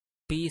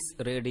Piece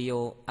radio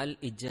അൽ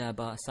ഇജാബ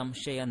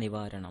സംശയ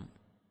നിവാരണം.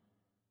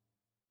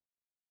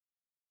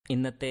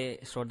 ഇന്നത്തെ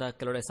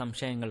ശ്രോതാക്കളുടെ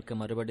സംശയങ്ങൾക്ക്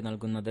മറുപടി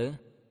നൽകുന്നത്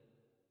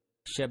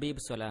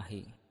ഷബീബ്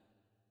സ്വലാഹി.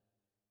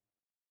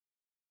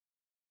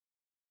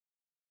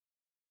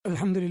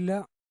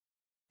 അൽഹംദുലില്ലാഹ്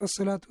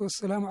വസ്സലാത്തു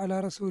വസ്സലാം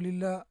അലാ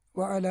റസൂലില്ലാ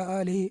വഅലാ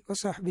ആലിഹി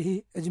വസഹ്ബിഹി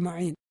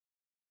അജ്മഈൻ.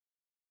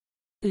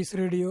 പീസ്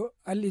റേഡിയോ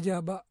അൽ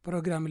ഇജാബ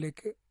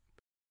പ്രോഗ്രാമിലേക്ക്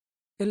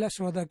എല്ലാ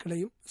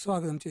ശ്രോതാക്കളെയും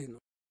സ്വാഗതം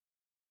ചെയ്യുന്നു.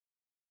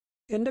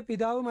 എൻ്റെ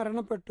പിതാവ്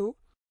മരണപ്പെട്ടു.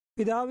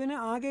 പിതാവിന്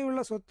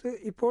ആകെയുള്ള സ്വത്ത്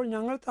ഇപ്പോൾ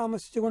ഞങ്ങൾ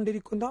താമസിച്ചു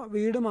കൊണ്ടിരിക്കുന്ന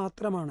വീട്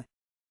മാത്രമാണ്.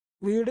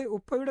 വീട്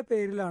ഉപ്പയുടെ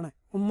പേരിലാണ്.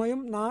 ഉമ്മയും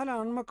 4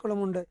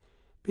 ആൺമക്കളുമുണ്ട്.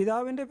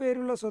 പിതാവിൻ്റെ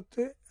പേരിലുള്ള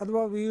സ്വത്ത്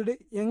അഥവാ വീട്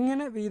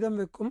എങ്ങനെ വീതം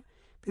വെക്കും?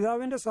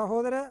 പിതാവിൻ്റെ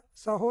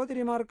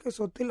സഹോദരിമാർക്ക്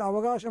സ്വത്തിൽ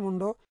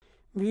അവകാശമുണ്ടോ?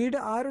 വീട്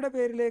ആരുടെ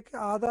പേരിലേക്ക്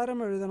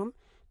ആധാരം എഴുതണം?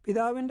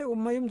 പിതാവിൻ്റെ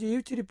ഉമ്മയും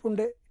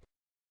ജീവിച്ചിരിപ്പുണ്ട്.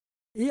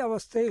 ഈ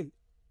അവസ്ഥയിൽ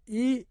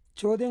ഈ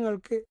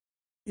ചോദ്യങ്ങൾക്ക്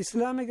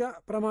ഇസ്ലാമിക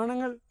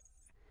പ്രമാണങ്ങൾ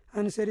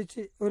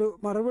അനുസരിച്ച് ഒരു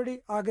മറുപടി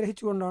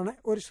ആഗ്രഹിച്ചുകൊണ്ടാണ്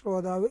ഒരു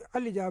ശ്രോതാവ്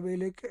അൽ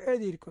ഇജാബയിലേക്ക്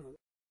എഴുതിയിരിക്കുന്നത്.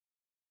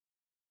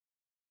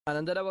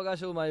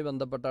 അനന്തരാവകാശവുമായി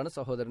ബന്ധപ്പെട്ടാണ്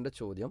സഹോദരന്റെ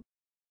ചോദ്യം.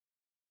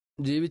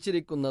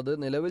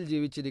 നിലവിൽ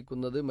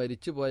ജീവിച്ചിരിക്കുന്നത്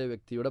മരിച്ചുപോയ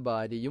വ്യക്തിയുടെ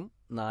ഭാര്യയും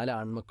 4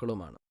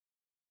 ആൺമക്കളുമാണ്.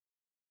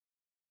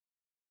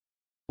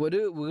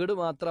 ഒരു വീട്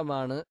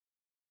മാത്രമാണ്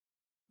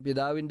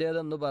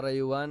പിതാവിൻ്റേതെന്ന്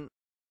പറയുവാൻ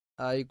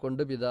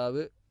ആയിക്കൊണ്ട്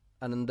പിതാവ്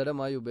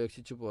അനന്തരമായി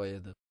ഉപേക്ഷിച്ചു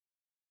പോയത്.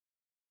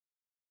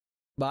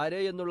 ഭാര്യ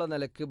എന്നുള്ള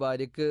നിലക്ക്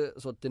ഭാര്യയ്ക്ക്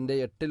സ്വത്തിന്റെ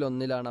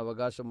 8/1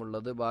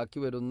 അവകാശമുള്ളത്. ബാക്കി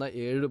വരുന്ന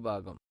 7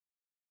 ഭാഗം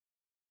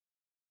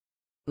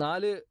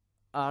 4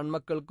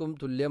 ആൺമക്കൾക്കും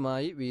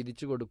തുല്യമായി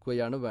വീതിച്ചു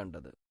കൊടുക്കുകയാണ്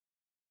വേണ്ടത്.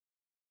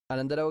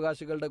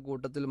 അനന്തരാവകാശികളുടെ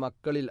കൂട്ടത്തിൽ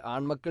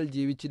ആൺമക്കൾ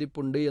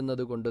ജീവിച്ചിരിപ്പുണ്ട്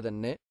എന്നതുകൊണ്ട്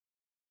തന്നെ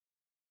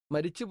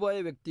മരിച്ചുപോയ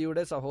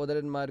വ്യക്തിയുടെ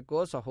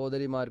സഹോദരന്മാർക്കോ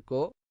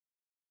സഹോദരിമാർക്കോ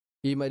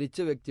ഈ മരിച്ച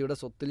വ്യക്തിയുടെ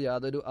സ്വത്തിൽ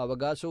യാതൊരു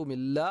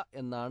അവകാശവുമില്ല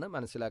എന്നാണ്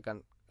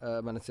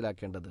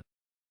മനസ്സിലാക്കേണ്ടത്.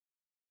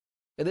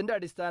 ഇതിന്റെ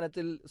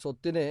അടിസ്ഥാനത്തിൽ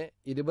സ്വത്തിനെ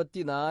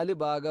 24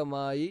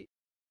 ഭാഗമായി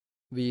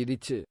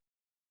വീതിച്ച്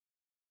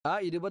ആ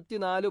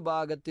 24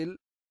 ഭാഗത്തിൽ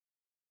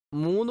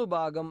 3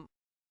 ഭാഗം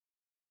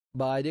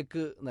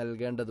ഭാര്യയ്ക്ക്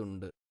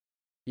നൽകേണ്ടതുണ്ട്.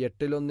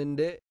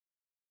 8/1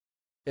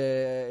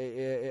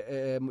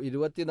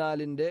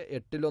 24ന്റെ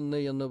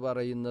 8/1 എന്ന്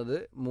പറയുന്നത്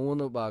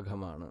 3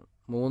 ഭാഗമാണ്.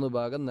 3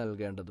 ഭാഗം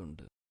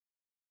നൽകേണ്ടതുണ്ട്.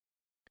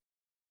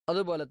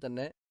 അതുപോലെ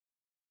തന്നെ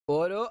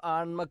ഓരോ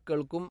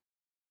ആൺമക്കൾക്കും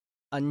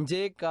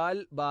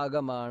 5.25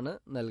 ഭാഗമാണ്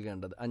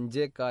നൽകേണ്ടത്.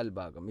 5.25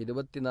 ഭാഗം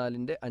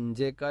 24ന്റെ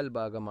 5.25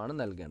 ഭാഗമാണ്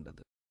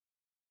നൽകേണ്ടത്.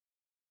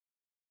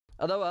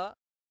 അഥവാ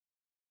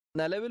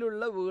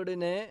നിലവിലുള്ള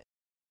വീടിനെ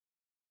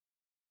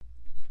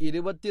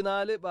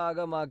 24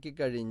 ഭാഗമാക്കി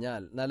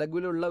കഴിഞ്ഞാൽ,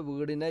 നിലവിലുള്ള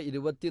വീടിനെ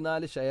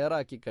 24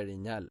 ഷെയറാക്കി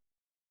കഴിഞ്ഞാൽ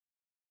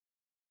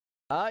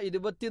ആ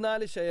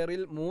 24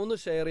 ഷെയറിൽ 3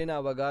 ഷെയറിന്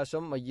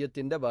അവകാശം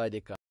മയ്യത്തിന്റെ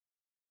ഭാര്യക്കാണ്.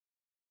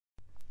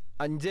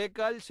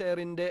 5.25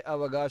 ഷെയറിന്റെ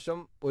അവകാശം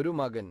ഒരു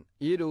മകൻ.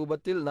 ഈ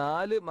രൂപത്തിൽ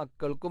 4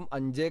 മക്കൾക്കും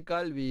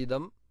 5.25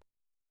 വീതം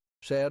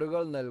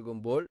ഷെയറുകൾ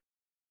നൽകുമ്പോൾ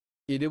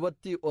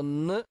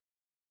 21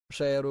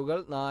 ഷെയറുകൾ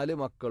 4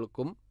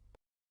 മക്കൾക്കും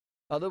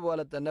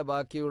അതുപോലെ തന്നെ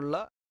ബാക്കിയുള്ള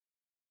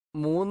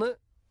 3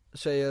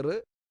 ഷെയർ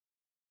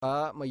ആ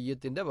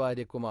മയ്യത്തിന്റെ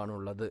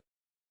ഭാര്യക്കുമാണുള്ളത്.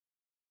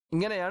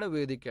 ഇങ്ങനെയാണ്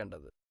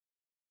വീതിക്കേണ്ടത്.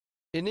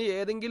 ഇനി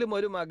ഏതെങ്കിലും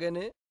ഒരു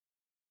മകന്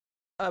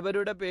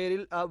അവരുടെ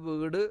പേരിൽ ആ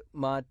വീട്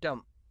മാറ്റാം,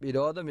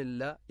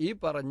 വിരോധമില്ല. ഈ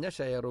പറഞ്ഞ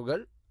ഷെയറുകൾ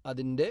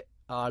അതിൻ്റെ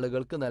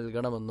ആളുകൾക്ക്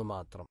നൽകണമെന്ന്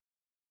മാത്രം.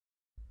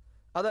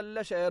 അതല്ല,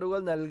 ഷെയറുകൾ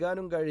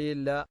നൽകാനും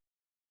കഴിയില്ല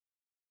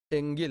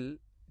എങ്കിൽ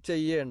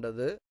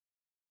ചെയ്യേണ്ടത്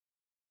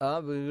ആ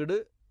വീട്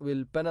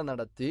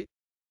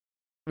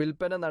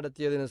വിൽപ്പന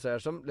നടത്തിയതിനു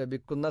ശേഷം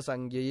ലഭിക്കുന്ന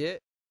സംഖ്യയെ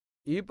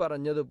ഈ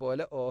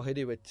പറഞ്ഞതുപോലെ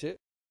ഓഹരി വെച്ച്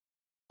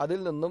അതിൽ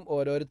നിന്നും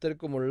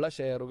ഓരോരുത്തർക്കുമുള്ള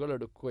ഷെയറുകൾ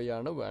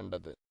എടുക്കുകയാണ്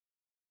വേണ്ടത്.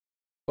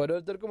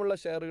 ഓരോരുത്തർക്കുമുള്ള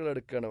ഷെയറുകൾ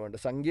എടുക്കുകയാണ്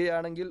വേണ്ടത്.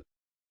 സംഖ്യയാണെങ്കിൽ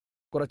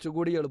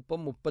കുറച്ചുകൂടി എളുപ്പം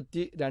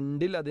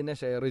 32 അതിനെ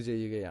ഷെയർ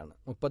ചെയ്യുകയാണ്.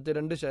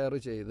 32 ഷെയർ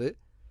ചെയ്ത്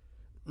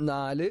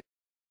 4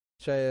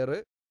 ഷെയർ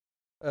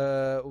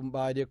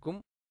ഭാര്യക്കും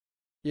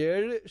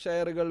 7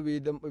 ഷെയറുകൾ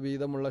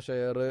വീതമുള്ള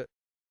ഷെയർ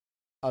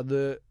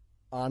അത്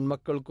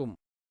ആൺമക്കൾക്കും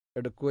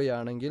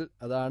എടുക്കുകയാണെങ്കിൽ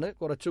അതാണ്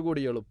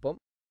കുറച്ചുകൂടി എളുപ്പം.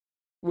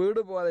 വീട്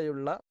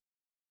പോലെയുള്ള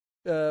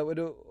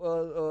ഒരു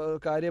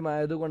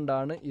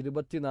കാര്യമായതുകൊണ്ടാണ്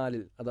 24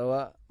 അഥവാ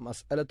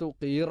മസ്അലത്തു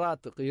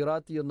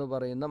ഖീറാത്ത് എന്ന്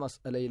പറയുന്ന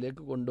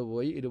മസ്അലയിലേക്ക്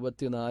കൊണ്ടുപോയി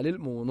 24ൽ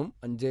 3ഉം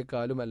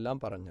 5.25 എല്ലാം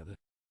പറഞ്ഞത്.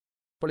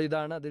 അപ്പോൾ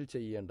ഇതാണ് അതിൽ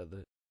ചെയ്യേണ്ടത്.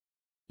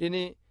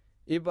 ഇനി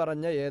ഈ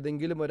പറഞ്ഞ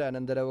ഏതെങ്കിലും ഒരു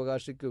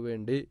അനന്തരാവകാശിക്ക്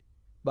വേണ്ടി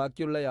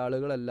ബാക്കിയുള്ള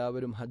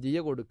ആളുകളെല്ലാവരും ഹദിയ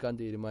കൊടുക്കാൻ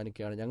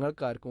തീരുമാനിക്കുകയാണ്,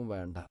 ഞങ്ങൾക്കാർക്കും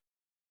വേണ്ട,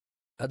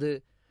 അത്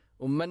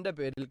ഉമ്മന്റെ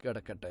പേരിൽ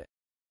കിടക്കട്ടെ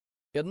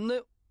എന്ന്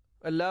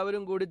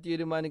എല്ലാവരും കൂടി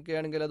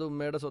തീരുമാനിക്കുകയാണെങ്കിൽ അത്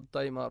ഉമ്മയുടെ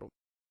സ്വത്തായി മാറും.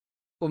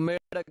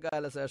 ഉമ്മയുടെ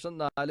കാലശേഷം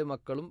 4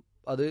 മക്കളും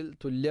അതിൽ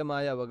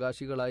തുല്യമായ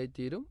അവകാശികളായി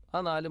തീരും. ആ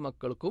 4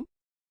 മക്കൾക്കും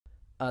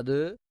അത്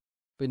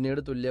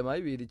പിന്നീട്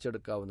തുല്യമായി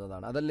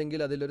വീതിച്ചെടുക്കാവുന്നതാണ്. അതല്ലെങ്കിൽ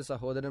അതിലൊരു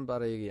സഹോദരൻ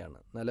പറയുകയാണ്,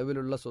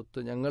 നിലവിലുള്ള സ്വത്ത്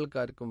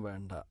ഞങ്ങൾക്കാർക്കും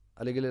വേണ്ട,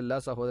 അല്ലെങ്കിൽ എല്ലാ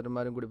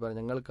സഹോദരന്മാരും കൂടി പറഞ്ഞു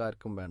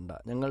ഞങ്ങൾക്കാർക്കും വേണ്ട,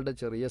 ഞങ്ങളുടെ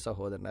ചെറിയ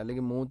സഹോദരൻ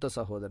അല്ലെങ്കിൽ മൂത്ത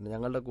സഹോദരൻ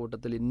ഞങ്ങളുടെ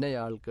കൂട്ടത്തിൽ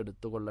ഇന്നയാൾക്ക്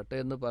എടുത്തുകൊള്ളട്ടെ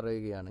എന്ന്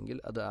പറയുകയാണെങ്കിൽ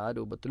അത് ആ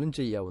രൂപത്തിലും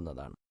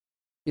ചെയ്യാവുന്നതാണ്.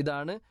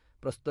 ഇതാണ്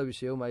പ്രസ്തുത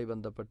വിഷയവുമായി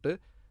ബന്ധപ്പെട്ട്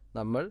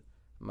നമ്മൾ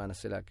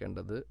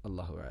മനസ്സിലാക്കേണ്ടത്.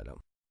 അല്ലാഹു അഅലം.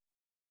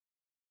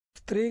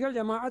 സ്ത്രീകൾ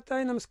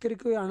ജമാഅത്തായി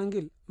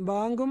നമസ്കരിക്കുകയാണെങ്കിൽ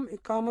ബാങ്കും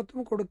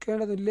ഇഖാമത്തും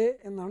കൊടുക്കേണ്ടതില്ലേ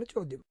എന്നാണ്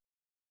ചോദ്യം.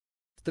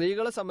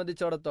 സ്ത്രീകളെ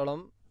സംബന്ധിച്ചിടത്തോളം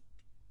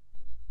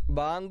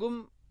ബാങ്കും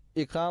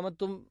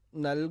ഇഖാമത്തും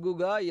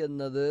നൽകുക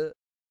എന്നത്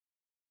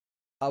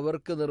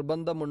അവർക്ക്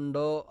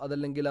നിർബന്ധമുണ്ടോ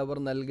അതല്ലെങ്കിൽ അവർ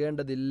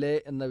നൽകേണ്ടതില്ലേ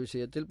എന്ന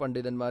വിഷയത്തിൽ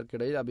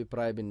പണ്ഡിതന്മാർക്കിടയിൽ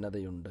അഭിപ്രായ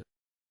ഭിന്നതയുണ്ട്.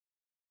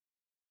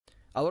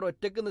 അവർ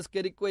ഒറ്റയ്ക്ക്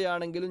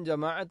നിസ്കരിക്കുകയാണെങ്കിലും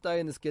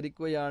ജമാഅത്തായി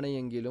നിസ്കരിക്കുകയാണ്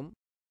എങ്കിലും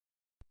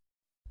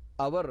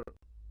അവർ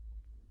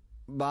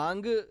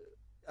ബാങ്ക്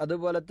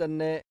അതുപോലെ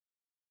തന്നെ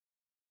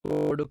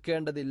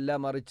കൊടുക്കേണ്ടതില്ല,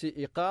 മറിച്ച്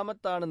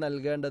ഇഖാമത്താണ്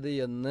നൽകേണ്ടത്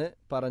എന്ന്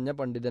പറഞ്ഞ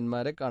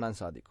പണ്ഡിതന്മാരെ കാണാൻ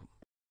സാധിക്കും.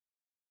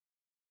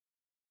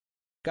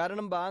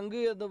 കാരണം ബാങ്ക്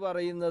എന്ന്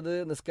പറയുന്നത്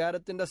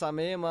നിസ്കാരത്തിന്റെ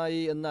സമയമായി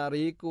എന്ന്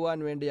അറിയിക്കുവാൻ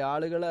വേണ്ടി,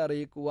 ആളുകളെ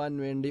അറിയിക്കുവാൻ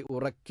വേണ്ടി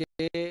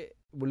ഉറക്കെ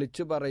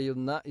വിളിച്ചു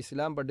പറയുന്ന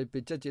ഇസ്ലാം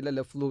പഠിപ്പിച്ച ചില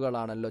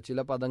ലഫ്ലുകളാണല്ലോ,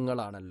 ചില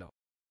പദങ്ങളാണല്ലോ.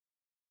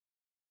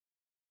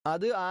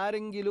 അത്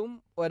ആരെങ്കിലും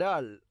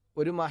ഒരാൾ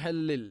ഒരു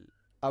മഹല്ലിൽ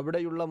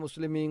അവിടെയുള്ള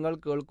മുസ്ലിമീങ്ങൾ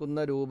കേൾക്കുന്ന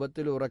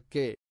രൂപത്തിൽ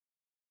ഉറക്കെ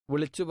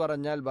വിളിച്ചു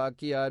പറഞ്ഞാൽ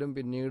ബാക്കി ആരും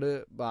പിന്നീട്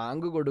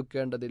ബാങ്ക്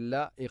കൊടുക്കേണ്ടതില്ല,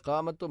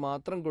 ഇഖാമത്ത്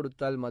മാത്രം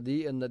കൊടുത്താൽ മതി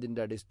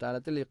എന്നതിൻ്റെ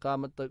അടിസ്ഥാനത്തിൽ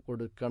ഇഖാമത്ത്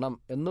കൊടുക്കണം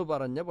എന്ന്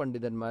പറഞ്ഞ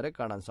പണ്ഡിതന്മാരെ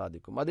കാണാൻ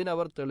സാധിക്കും.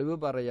 അതിനവർ തെളിവ്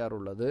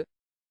പറയാറുള്ളത്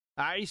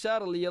ആയിഷ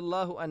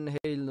റളിയല്ലാഹു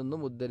അൻഹയിൽ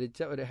നിന്നും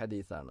ഉദ്ധരിച്ച ഒരു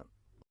ഹദീസാണ്.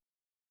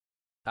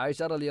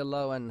 ആയിഷ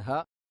റളിയല്ലാഹു അൻഹ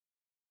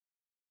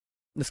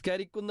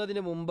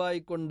നിസ്കരിക്കുന്നതിന്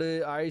മുമ്പായിക്കൊണ്ട്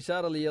ആയിഷ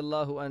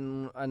റളിയല്ലാഹു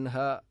അൻഹ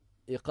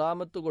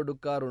ഇഖാമത്ത്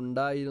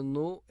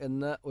കൊടുക്കാറുണ്ടായിരുന്നു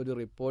എന്ന ഒരു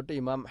റിപ്പോർട്ട്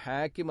ഇമാം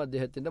ഹാക്കിം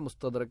അദ്ദേഹത്തിന്റെ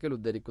മുസ്തദ്റക്കിൽ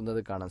ഉദ്ധരിക്കുന്നത്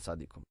കാണാൻ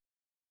സാധിക്കും.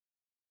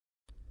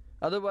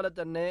 അതുപോലെ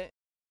തന്നെ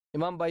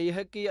ഇമാം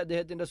ബൈഹഖി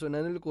അദ്ദേഹത്തിന്റെ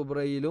സുനനുൽ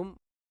കുബ്രയിലും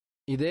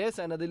ഇതേ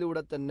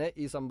സനദിലൂടെ തന്നെ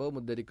ഈ സംഭവം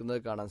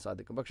ഉദ്ധരിക്കുന്നത് കാണാൻ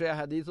സാധിക്കും. പക്ഷേ ആ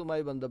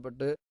ഹദീസുമായി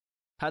ബന്ധപ്പെട്ട്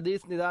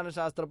ഹദീസ്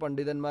നിദാനശാസ്ത്ര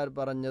പണ്ഡിതന്മാർ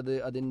പറഞ്ഞത്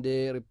അതിൻ്റെ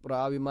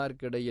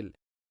റാവിമാർക്കിടയിൽ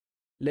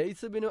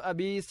ലൈസ് ബിനു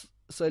അബീ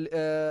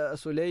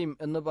സുലൈം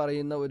എന്ന്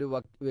പറയുന്ന ഒരു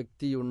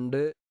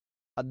വ്യക്തിയുണ്ട്.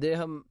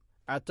 അദ്ദേഹം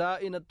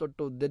അതാഇനെ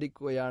തൊട്ട്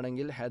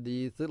ഉദ്ധരിക്കുകയാണെങ്കിൽ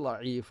ഹദീസ്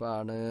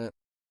ലഈഫാണ്.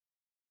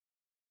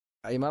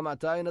 ഇമാം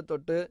അതാഇനെ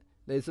തൊട്ട്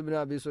ലൈസ് ബിനു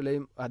അബീ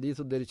സുലൈം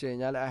ഹദീസ് ഉദ്ധരിച്ചു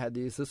കഴിഞ്ഞാൽ ആ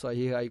ഹദീസ്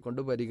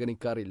സ്വഹീഹായിക്കൊണ്ട്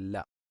പരിഗണിക്കാറില്ല.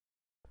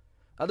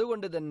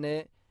 അതുകൊണ്ട് തന്നെ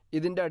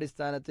ഇതിന്റെ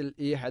അടിസ്ഥാനത്തിൽ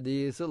ഈ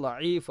ഹദീസ്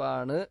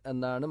ലഈഫാണ്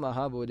എന്നാണ്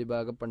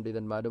മഹാഭൂരിഭാഗം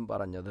പണ്ഡിതന്മാരും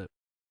പറഞ്ഞത്.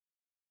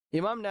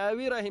 ഇമാം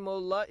നവവി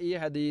റഹിമഹുല്ലാ ഈ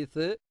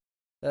ഹദീസ്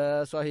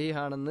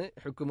സ്വഹീഹാണെന്ന്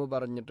ഹുക്മു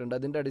പറഞ്ഞിട്ടുണ്ട്.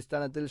 അതിന്റെ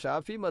അടിസ്ഥാനത്തിൽ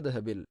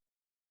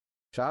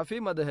ഷാഫി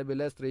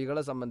മദ്ഹബിലെ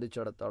സ്ത്രീകളെ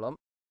സംബന്ധിച്ചിടത്തോളം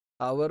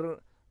അവർ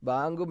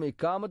ബാങ്കും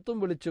ഇഖാമത്തും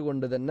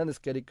വിളിച്ചുകൊണ്ട് തന്നെ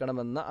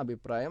നിസ്കരിക്കണമെന്ന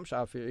അഭിപ്രായം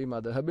ഷാഫി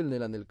മദ്ഹബിൽ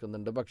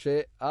നിലനിൽക്കുന്നുണ്ട്. പക്ഷേ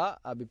ആ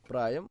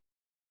അഭിപ്രായം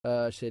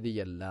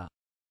ശരിയല്ല.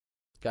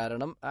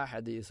 കാരണം ആ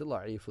ഹദീസ്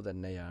ലഈഫ്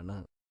തന്നെയാണ്.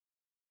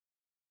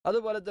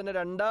 അതുപോലെ തന്നെ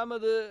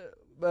രണ്ടാമത്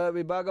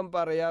വിഭാഗം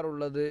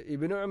പറയാറുള്ളത്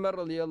ഇബ്നു ഉമർ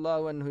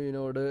റളിയല്ലാഹു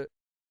അൻഹുവിനോട്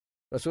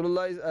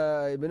റസൂലുള്ളാഹി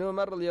ഇബ്നു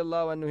ഉമർ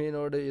റളിയല്ലാഹു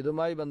അൻഹുവിനോട്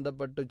ഇതുമായി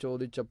ബന്ധപ്പെട്ട്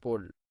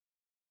ചോദിച്ചപ്പോൾ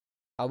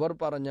അവർ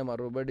പറഞ്ഞ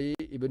മറുപടി,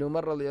 ഇബ്നു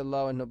ഉമർ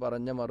റളിയല്ലാഹു അൻഹു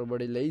പറഞ്ഞ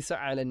മറുപടി ലൈസ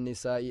അലൻ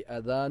നിസാഇ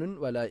അദാനുൻ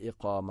വലാ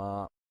ഇഖാമ.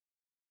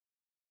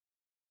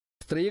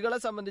 സ്ത്രീകളെ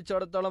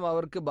സംബന്ധിച്ചിടത്തോളം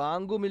അവർക്ക്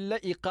ബാങ്കുമില്ല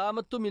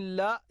ഇഖാമത്തുമില്ല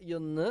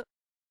എന്ന്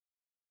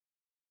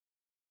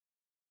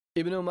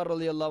ഇബ്നു ഉമർ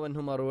റളിയല്ലാഹു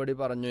അൻഹു മറുപടി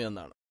പറഞ്ഞു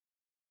എന്നാണ്.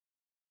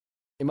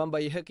 ഇമാം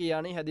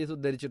ബൈഹഖിയാണ് ഈ ഹദീസ്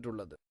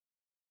ഉദ്ധരിച്ചിട്ടുള്ളത്.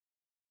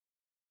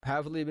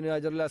 ഹാഫിദ് ഇബ്നു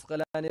ഹജർ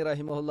അസ്ഖലാനി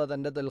റഹിമഹുല്ലാ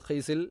തന്റെ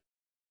തൽഖീസിൽ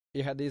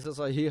ഈ ഹദീസ്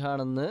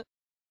സഹീഹാണെന്ന്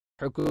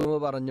ഹുക്മ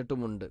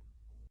പറഞ്ഞിട്ടുമുണ്ട്.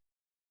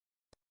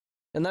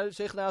 എന്നാൽ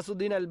ഷെയ്ഖ്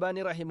നാസുദ്ദീൻ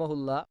അൽബാനി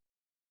റഹിമഹുല്ലാ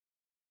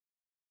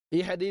ഈ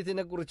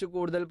ഹദീസിനെ കുറിച്ച്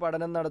കൂടുതൽ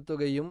പഠനം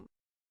നടത്തുകയും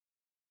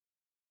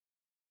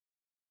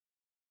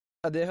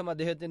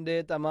അദ്ദേഹത്തിന്റെ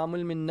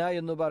തമാമുൽ മിന്ന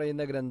എന്ന്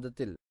പറയുന്ന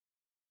ഗ്രന്ഥത്തിൽ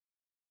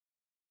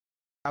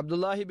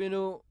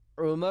അബ്ദുല്ലാഹിബിനു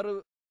ഉമർ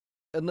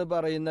എന്ന്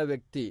പറയുന്ന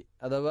വ്യക്തി,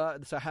 അഥവാ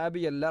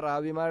സഹാബിയല്ല,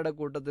 റാവിമാരുടെ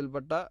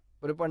കൂട്ടത്തിൽപ്പെട്ട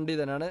ഒരു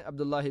പണ്ഡിതനാണ്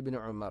അബ്ദുല്ലാഹിബിൻ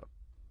ഉമർ.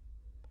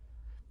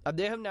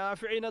 അദ്ദേഹം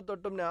നാഫിഇനെ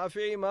തൊട്ടും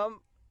നാഫി ഇമാം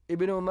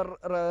ഇബ്നു ഉമർ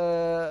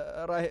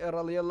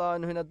റളിയല്ലാഹു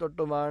അൻഹുവിനെ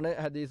തൊട്ടുമാണ്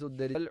ഹദീസ്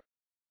ഉദ്ധരിച്ചത്.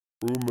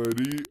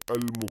 ഉമരി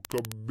അൽ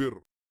മുകബ്ബിർ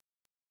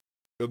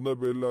എന്ന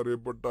പേരിൽ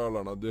അറിയപ്പെട്ട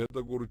ആളാണ്.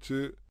 അദ്ദേഹത്തെ കുറിച്ച്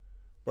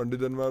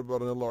പണ്ഡിതന്മാർ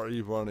പറഞ്ഞ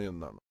ലഈഫാണ്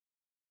എന്നാണ്.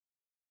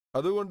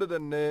 അതുകൊണ്ട്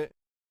തന്നെ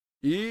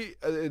ഈ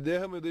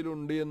ഇദ്ദേഹം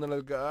ഇതിലുണ്ട്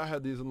എന്നുള്ളത് ആ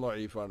ഹദീസ്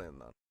ലഈഫാണ്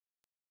എന്നാണ്.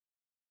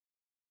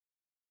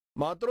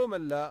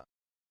 മാത്രവുമല്ല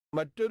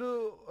മറ്റൊരു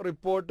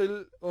റിപ്പോർട്ടിൽ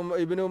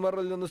ഇബ്നു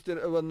ഉമറിൽ നിന്ന്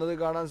വന്നത്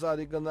കാണാൻ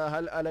സാധിക്കുന്ന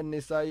ഹൽ അലൻ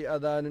നിസായി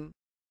അദാനുൻ,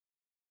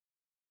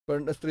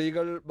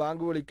 സ്ത്രീകൾ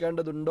ബാങ്ക്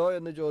വിളിക്കേണ്ടതുണ്ടോ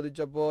എന്ന്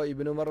ചോദിച്ചപ്പോൾ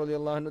ഇബ്നു ഉമർ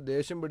റളിയല്ലാഹു അൻഹു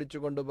ദേഷ്യം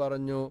പിടിച്ചുകൊണ്ട്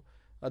പറഞ്ഞു,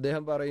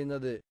 അദ്ദേഹം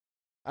പറയുന്നത്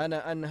അന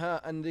അൻഹ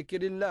അൻ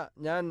ദിക്രില്ല,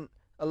 ഞാൻ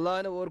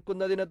അള്ളാഹിനെ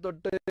ഓർക്കുന്നതിനെ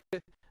തൊട്ട്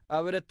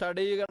അവരെ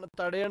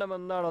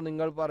തടയണമെന്നാണോ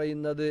നിങ്ങൾ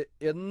പറയുന്നത്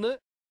എന്ന്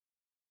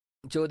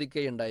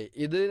ചോദിക്കുകയുണ്ടായി.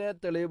 ഇതിനെ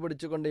തെളിവ്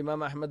പിടിച്ചുകൊണ്ട്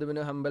ഇമാം അഹ്മദ് ബിൻ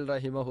ഹംബൽ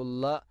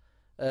റഹിമഹുല്ല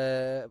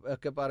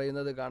ഒക്കെ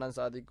പറയുന്നത് കാണാൻ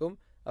സാധിക്കും.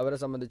 അവരെ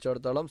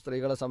സംബന്ധിച്ചിടത്തോളം,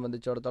 സ്ത്രീകളെ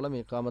സംബന്ധിച്ചിടത്തോളം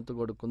ഇഖാമത്ത്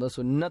കൊടുക്കുന്നത്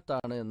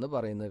സുന്നത്താണ് എന്ന്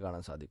പറയുന്നത്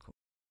കാണാൻ സാധിക്കും.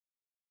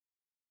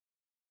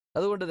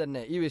 അതുകൊണ്ട്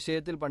തന്നെ ഈ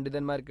വിഷയത്തിൽ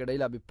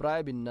പണ്ഡിതന്മാർക്കിടയിൽ അഭിപ്രായ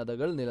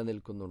ഭിന്നതകൾ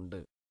നിലനിൽക്കുന്നുണ്ട്.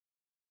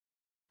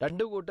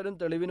 രണ്ടു കൂട്ടരും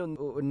തെളിവിന്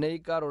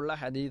ഉന്നയിക്കാറുള്ള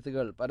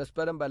ഹദീസുകൾ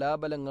പരസ്പരം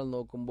ബലാബലങ്ങൾ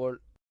നോക്കുമ്പോൾ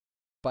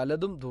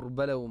പലതും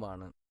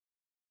ദുർബലവുമാണ്.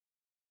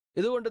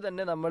 ഇതുകൊണ്ട്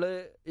തന്നെ നമ്മൾ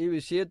ഈ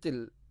വിഷയത്തിൽ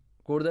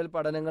കൂടുതൽ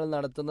പഠനങ്ങൾ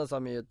നടത്തുന്ന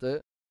സമയത്ത്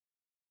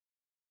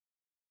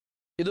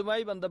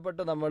ഇതുമായി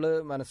ബന്ധപ്പെട്ട് നമ്മൾ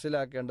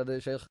മനസ്സിലാക്കേണ്ടത്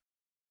ഷെയ്ഖ്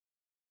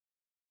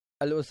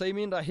അൽ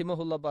ഉസൈമീൻ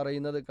റഹിമഹുല്ല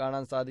പറയുന്നത്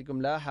കാണാൻ സാധിക്കും.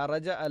 ലാ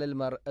ഹറജ അലൽ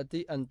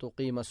മർഅതി അൻ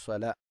തുഖീമ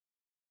സ്വലാ.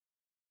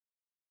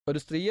 ഒരു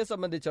സ്ത്രീയെ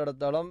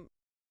സംബന്ധിച്ചിടത്തോളം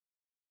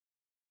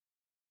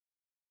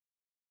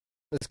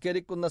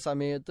നിസ്കരിക്കുന്ന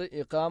സമയത്ത്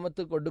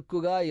ഇഖാമത്ത്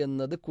കൊടുക്കുക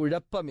എന്നത്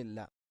കുഴപ്പമില്ല.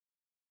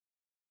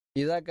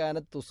 ഇദാ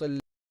കാനത്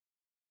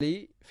തുസല്ലി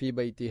ഫി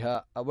ബൈതിഹ,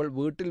 അവൾ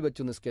വീട്ടിൽ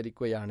വെച്ച്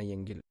നിസ്കരിക്കുകയാണ്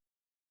എങ്കിൽ.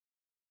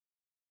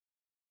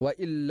 വ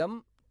ഇല്ലം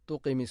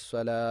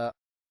തുഖിമിസ്വലാ,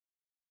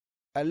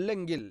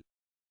 അല്ലെങ്കിൽ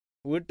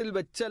വീട്ടിൽ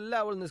വെച്ചല്ല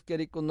അവൾ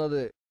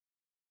നിസ്കരിക്കുന്നത്,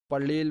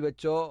 പള്ളിയിൽ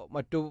വെച്ചോ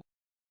മറ്റു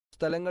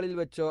സ്ഥലങ്ങളിൽ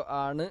വെച്ചോ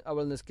ആണ്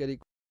അവൾ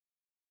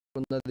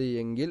നിസ്കരിക്കുന്നത്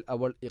എങ്കിൽ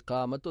അവൾ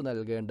ഇഖാമത്ത്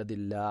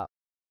നൽകേണ്ടതില്ല.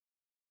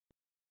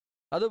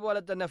 അതുപോലെ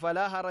തന്നെ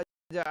ഫലാ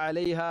ഹറജ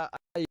അലൈഹ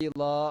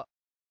അയ്ളാ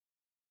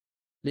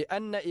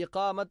ലിഅന്ന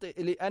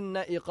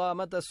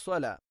ഇഖാമത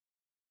സ്വലാ,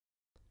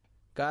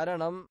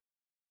 കാരണം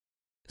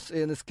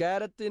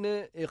നിസ്കാരത്തിന്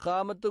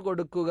ഇഖാമത്ത്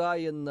കൊടുക്കുക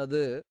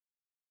എന്നത്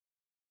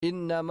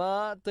ഇന്നമാ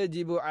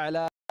തജിബു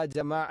അലാ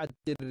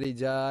ജമാഅത്തുർ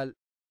റിജാൽ,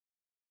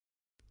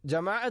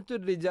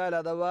 ജമാഅത്തുർ റിജാൽ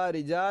അഥവാ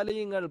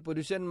റിജാലിങ്ങൾ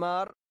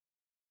പുരുഷന്മാർ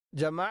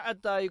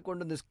ജമാഅത്തായി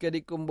കൊണ്ട്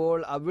നിസ്കരിക്കുമ്പോൾ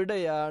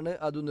അവിടെയാണ്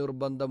അത്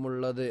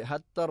നിർബന്ധമുള്ളത്.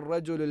 ഹത്തർ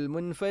റജുലുൽ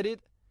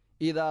മുൻഫരിദ്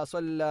ഇദാ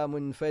സല്ല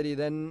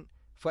മുൻഫരിദൻ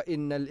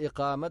ഫഇന്നൽ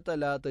ഇഖാമത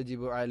ലാ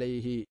തജിബു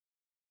അലൈഹി.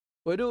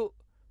 ഒരു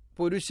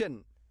പുരുഷൻ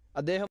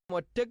അദ്ദേഹം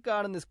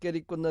ഒറ്റക്കാണ്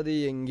നിസ്കരിക്കുന്നത്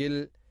എങ്കിൽ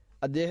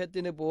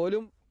അദ്ദേഹത്തിന്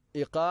പോലും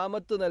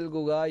ഇഖാമത്ത്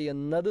നൽകുക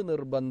എന്നത്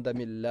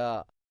നിർബന്ധമില്ല.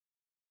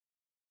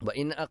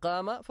 വഇൻ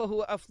അഖാമ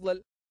ഫഹുവ അഫ്ളൽ,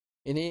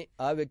 ഇനി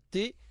ആ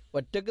വ്യക്തി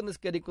ഒറ്റക്ക്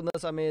നിസ്കരിക്കുന്ന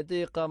സമയത്ത്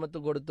ഇഖാമത്ത്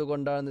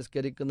കൊടുത്തുകൊണ്ടാണ്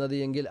നിസ്കരിക്കുന്നത്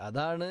എങ്കിൽ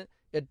അതാണ്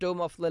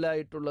ഏറ്റവും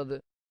അഫ്ളലായിട്ടുള്ളത്.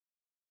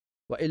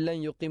 വഇല്ലൻ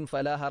യുഖിം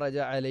ഫലാ ഹറജ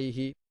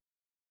അലൈഹി,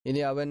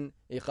 ഇനി അവൻ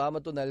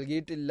ഇഖാമത്ത്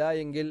നൽകിയിട്ടില്ല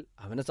എങ്കിൽ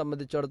അവനെ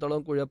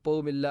സംബന്ധിച്ചിടത്തോളം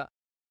കുഴപ്പവുമില്ല.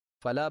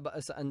 ഫലാ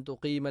ബഅസ അൻ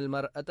തുഖീമൽ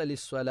മർഅത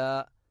ലിസ്വലാ,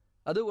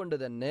 അതുകൊണ്ട്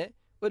തന്നെ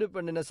ഒരു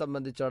പെണ്ണിനെ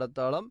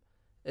സംബന്ധിച്ചിടത്തോളം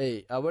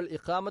അവൾ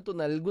ഇഖാമത്ത്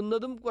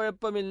നൽകുന്നതും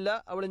കുഴപ്പമില്ല.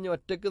 അവൾ ഇനി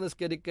ഒറ്റക്ക്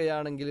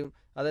നിസ്കരിക്കുകയാണെങ്കിലും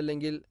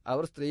അതല്ലെങ്കിൽ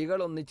അവർ സ്ത്രീകൾ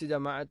ഒന്നിച്ച്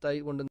ജമാഅത്തായി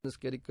കൊണ്ട്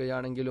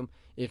നിസ്കരിക്കുകയാണെങ്കിലും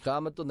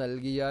ഇഖാമത്ത്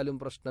നൽകിയാലും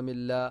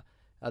പ്രശ്നമില്ല.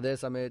 അതേ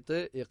സമയത്ത്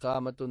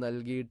ഇഖാമത്ത്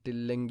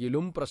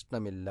നൽകിയിട്ടില്ലെങ്കിലും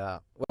പ്രശ്നമില്ല.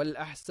 വൽ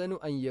അഹ്സനു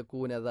അൻ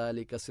യകൂന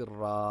ദാലിക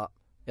സിറാ,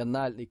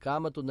 എന്നാൽ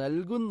ഇഖാമത്ത്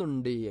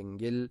നൽകുന്നുണ്ട്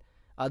എങ്കിൽ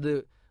അത്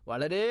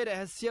വളരെ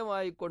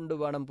രഹസ്യമായി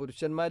കൊണ്ടുവേണം.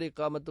 പുരുഷന്മാർ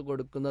ഇഖാമത്ത്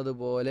കൊടുക്കുന്നത്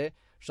പോലെ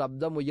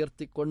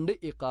ശബ്ദമുയർത്തിക്കൊണ്ട്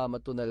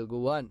ഇഖാമത്ത്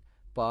നൽകുവാൻ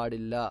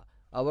പാടില്ല.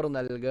 അവർ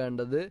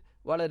നൽകേണ്ടത്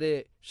വളരെ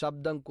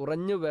ശബ്ദം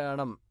കുറഞ്ഞു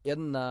വേണം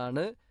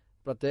എന്നാണ്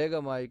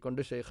പ്രത്യേകമായി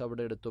കൊണ്ട് ഷെയ്ഖ്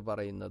അവിടെ എടുത്തു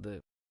പറയുന്നത്.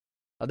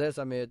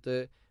 അതേസമയത്ത്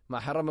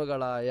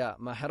മഹറമുകളായ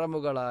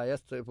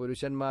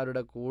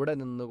പുരുഷന്മാരുടെ കൂടെ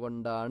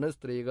നിന്നുകൊണ്ടാണ്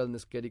സ്ത്രീകൾ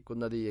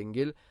നിസ്കരിക്കുന്നത്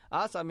എങ്കിൽ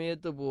ആ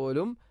സമയത്ത്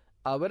പോലും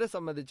അവരെ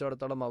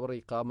സംബന്ധിച്ചിടത്തോളം അവർ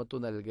ഇഖാമത്തു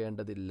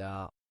നൽകേണ്ടതില്ല.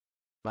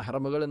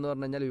 മഹറമുകൾ എന്ന്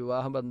പറഞ്ഞു കഴിഞ്ഞാൽ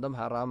വിവാഹബന്ധം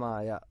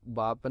ഹറാമായ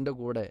ബാപ്പന്റെ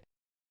കൂടെ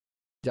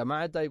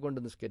ജമാഅത്തായിക്കൊണ്ട്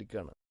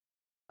നിസ്കരിക്കുകയാണ്.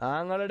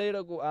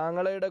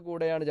 ആങ്ങളയുടെ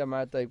കൂടെയാണ്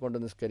ജമാഅത്തായിക്കൊണ്ട്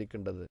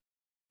നിസ്കരിക്കേണ്ടത്.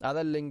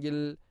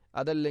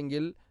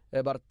 അതല്ലെങ്കിൽ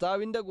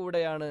ഭർത്താവിൻ്റെ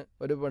കൂടെയാണ്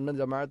ഒരു പെണ്ണ്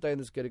ജമാഅത്തായി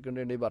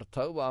നിസ്കരിക്കേണ്ടത്.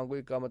 ഭർത്താവ് ബാങ്കും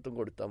ഇഖാമത്തും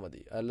കൊടുത്താൽ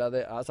മതി.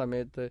 അല്ലാതെ ആ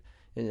സമയത്ത്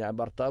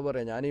ഭർത്താവ്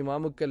പറയാം ഞാൻ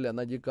ഇമാമുക്കല്ല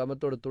എന്നാൽ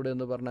ഇഖാമത്ത് കൊടുത്തൂടെ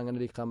എന്ന് പറഞ്ഞ് അങ്ങനെ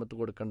ഒരു ഇഖാമത്ത്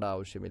കൊടുക്കേണ്ട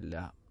ആവശ്യമില്ല.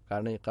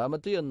 കാരണം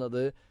ഇഖാമത്ത്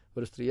എന്നത്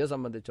ഒരു സ്ത്രീയെ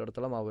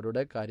സംബന്ധിച്ചിടത്തോളം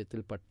അവരുടെ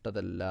കാര്യത്തിൽ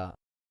പെട്ടതല്ല.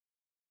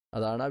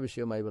 അതാണ് ആ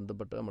വിഷയവുമായി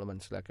ബന്ധപ്പെട്ട് നമ്മൾ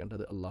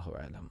മനസ്സിലാക്കേണ്ടത്. അല്ലാഹു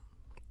അഅലം.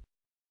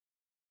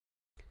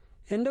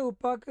 എൻ്റെ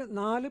ഉപ്പാക്ക്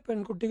 4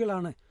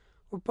 പെൺകുട്ടികളാണ്.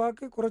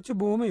 ഉപ്പാക്ക് കുറച്ച്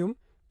ഭൂമിയും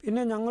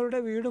പിന്നെ ഞങ്ങളുടെ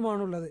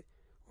വീടുമാണുള്ളത്.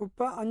 ഉപ്പ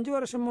 5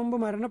 വർഷം മുമ്പ്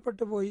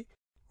മരണപ്പെട്ടു പോയി.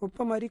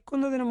 ഉപ്പ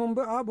മരിക്കുന്നതിന്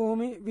മുമ്പ് ആ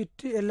ഭൂമി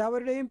വിറ്റ്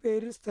എല്ലാവരുടെയും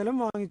പേരിൽ സ്ഥലം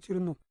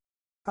വാങ്ങിച്ചിരുന്നു.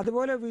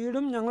 അതുപോലെ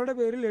വീടും ഞങ്ങളുടെ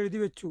പേരിൽ എഴുതി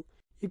വെച്ചു.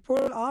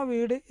 ഇപ്പോൾ ആ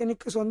വീട്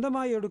എനിക്ക്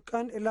സ്വന്തമായി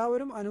എടുക്കാൻ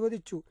എല്ലാവരും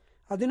അനുവദിച്ചു.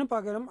 അതിനു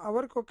പകരം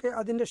അവർക്കൊക്കെ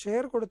അതിൻ്റെ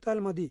ഷെയർ കൊടുത്താൽ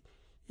മതി.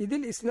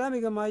 ഇതിൽ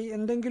ഇസ്ലാമികമായി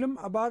എന്തെങ്കിലും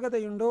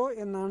അപാകതയുണ്ടോ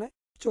എന്നാണ്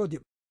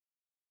ചോദ്യം.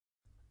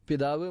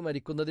 പിതാവ്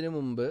മരിക്കുന്നതിന്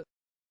മുമ്പ്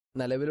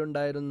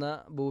നിലവിലുണ്ടായിരുന്ന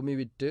ഭൂമി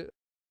വിറ്റ്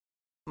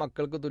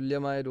മക്കൾക്ക്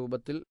തുല്യമായ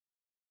രൂപത്തിൽ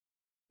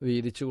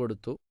വീതിച്ചു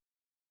കൊടുത്തു.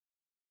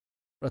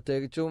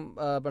 പ്രത്യേകിച്ചും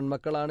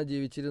പെൺമക്കളാണ്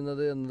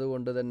ജീവിച്ചിരുന്നത്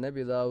എന്നതുകൊണ്ട് തന്നെ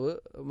പിതാവ്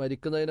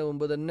മരിക്കുന്നതിന്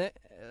മുമ്പ് തന്നെ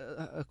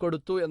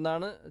കൊടുത്തു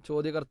എന്നാണ്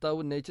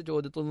ചോദ്യകർത്താവ് ഉന്നയിച്ച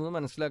ചോദ്യത്തിൽ നിന്ന്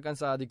മനസ്സിലാക്കാൻ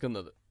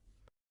സാധിക്കുന്നത്.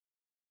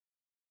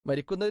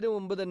 മരിക്കുന്നതിന്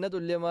മുമ്പ് തന്നെ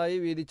തുല്യമായി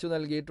വീതിച്ചു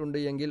നൽകിയിട്ടുണ്ട്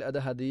എങ്കിൽ അത്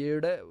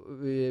ഹദിയയുടെ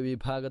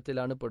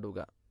വിഭാഗത്തിലാണ് പെടുക.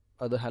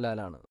 അത്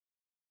ഹലാലാണ്,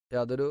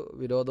 യാതൊരു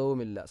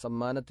വിരോധവുമില്ല.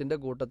 സമ്മാനത്തിന്റെ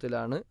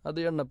കൂട്ടത്തിലാണ് അത്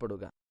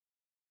എണ്ണപ്പെടുക.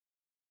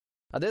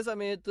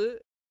 അതേസമയത്ത്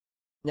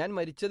ഞാൻ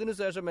മരിച്ചതിനു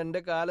ശേഷം എൻ്റെ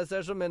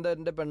കാലശേഷം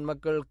എൻ്റെ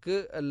പെൺമക്കൾക്ക്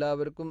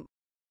എല്ലാവർക്കും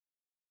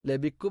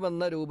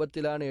ലഭിക്കുമെന്ന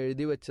രൂപത്തിലാണ്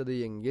എഴുതി വെച്ചത്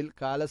എങ്കിൽ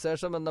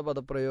കാലശേഷം എന്ന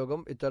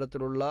പദപ്രയോഗം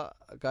ഇത്തരത്തിലുള്ള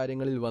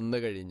കാര്യങ്ങളിൽ വന്നു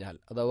കഴിഞ്ഞാൽ,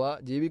 അഥവാ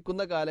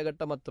ജീവിക്കുന്ന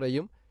കാലഘട്ടം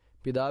അത്രയും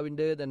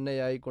പിതാവിൻ്റെ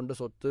തന്നെയായിക്കൊണ്ട്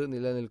സ്വത്ത്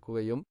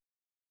നിലനിൽക്കുകയും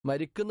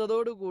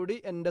മരിക്കുന്നതോടുകൂടി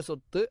എൻ്റെ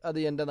സ്വത്ത് അത്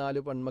എൻ്റെ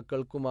 4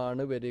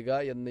 പെൺമക്കൾക്കുമാണ് വരിക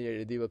എന്ന്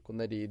എഴുതി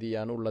വെക്കുന്ന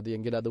രീതിയാണ് ഉള്ളത്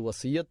എങ്കിൽ അത്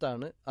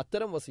വസിയത്താണ്.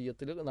 അത്തരം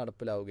വസിയത്തിൽ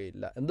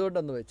നടപ്പിലാവുകയില്ല.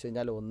 എന്തുകൊണ്ടെന്ന് വെച്ച്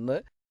കഴിഞ്ഞാൽ, ഒന്ന്,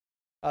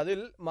 അതിൽ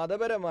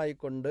മതപരമായി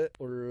കൊണ്ട്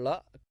ഉള്ള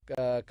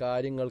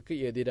കാര്യങ്ങൾക്ക്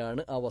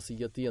എതിരാണ് ആ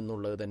വസിയത്ത്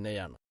എന്നുള്ളത്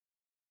തന്നെയാണ്.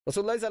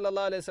 റസൂലുള്ളാഹി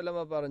സ്വല്ലല്ലാഹു അലൈഹി വസല്ലം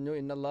പറഞ്ഞു,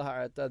 ഇന്നല്ലാഹ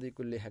അഅത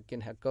ലികുല്ലി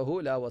ഹഖിൻ ഹഖഹു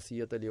ലാ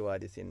വസിയത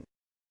ലിവാരിസിൻ.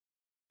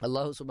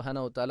 അല്ലാഹു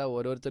സുബ്ഹാനഹു വ തആല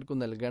ഓരോരുത്തർക്കും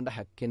നൽകേണ്ട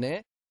ഹക്കിനെ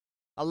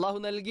അല്ലാഹു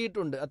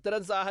നൽകിയിട്ടുണ്ട്.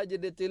 അത്തരം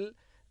സാഹചര്യത്തിൽ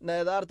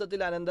യഥാർത്ഥത്തിൽ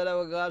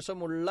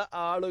അനന്തരാവകാശമുള്ള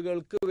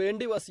ആളുകൾക്ക്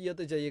വേണ്ടി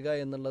വസിയത്ത് ചെയ്യുക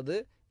എന്നുള്ളത്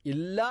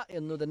ഇല്ല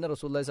എന്നു തന്നെ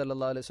റസൂലുള്ളാഹി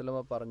സ്വല്ലല്ലാഹു അലൈഹി വസല്ലം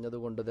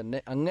പറഞ്ഞതുകൊണ്ട് തന്നെ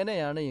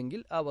അങ്ങനെയാണ്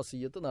എങ്കിൽ ആ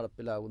വസിയത്ത്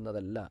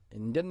നടപ്പിലാകുന്നതല്ല.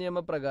 ഇന്ത്യൻ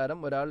നിയമപ്രകാരം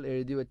ഒരാൾ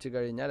എഴുതി വെച്ച്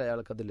കഴിഞ്ഞാൽ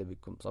അയാൾക്കത്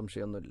ലഭിക്കും,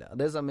 സംശയമൊന്നുമില്ല.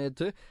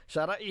 അതേസമയത്ത്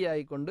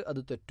ശറഈയായിക്കൊണ്ട്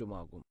അത്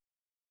തെറ്റുമാകും.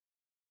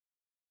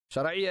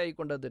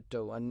 ശറഈയായിക്കൊണ്ട് അത്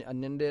തെറ്റാവും.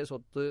 അന്യൻ്റെ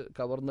സ്വത്ത്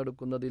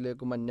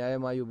കവർന്നെടുക്കുന്നതിലേക്കും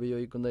അന്യായമായി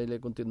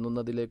ഉപയോഗിക്കുന്നതിലേക്കും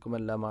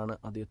തിന്നുന്നതിലേക്കുമെല്ലാമാണ്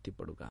അത്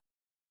എത്തിപ്പെടുക.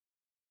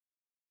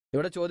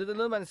 ഇവിടെ ചോദ്യത്തിൽ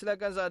നിന്ന്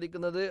മനസ്സിലാക്കാൻ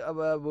സാധിക്കുന്നത്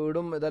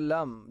വീടും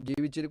ഇതെല്ലാം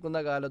ജീവിച്ചിരിക്കുന്ന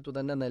കാലത്തു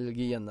തന്നെ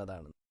നൽകി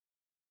എന്നതാണ്.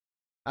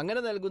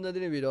 അങ്ങനെ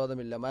നൽകുന്നതിന്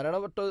വിരോധമില്ല.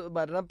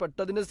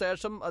 മരണപ്പെട്ടതിന്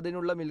ശേഷം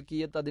അതിനുള്ള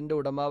മിൽക്കിയത്ത്, അതിൻ്റെ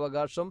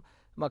ഉടമാവകാശം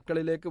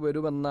മക്കളിലേക്ക്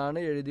വരുമെന്നാണ്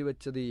എഴുതി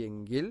വെച്ചത്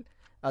എങ്കിൽ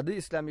അത്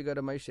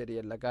ഇസ്ലാമികപരമായി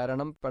ശരിയല്ല.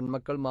 കാരണം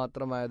പെൺമക്കൾ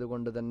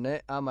മാത്രമായതുകൊണ്ട് തന്നെ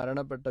ആ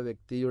മരണപ്പെട്ട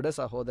വ്യക്തിയുടെ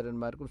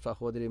സഹോദരന്മാർക്കും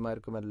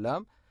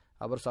സഹോദരിമാർക്കുമെല്ലാം,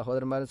 അവർ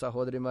സഹോദരന്മാരും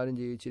സഹോദരിമാരും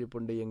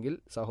ജീവിച്ചിരിപ്പുണ്ട് എങ്കിൽ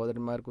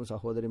സഹോദരന്മാർക്കും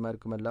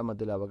സഹോദരിമാർക്കുമെല്ലാം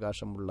അതിൽ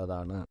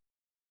അവകാശമുള്ളതാണ്.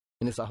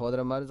 ഇനി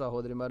സഹോദരന്മാരും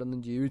സഹോദരിമാരൊന്നും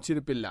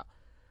ജീവിച്ചിരിപ്പില്ല,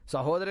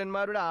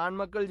 സഹോദരന്മാരുടെ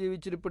ആൺമക്കൾ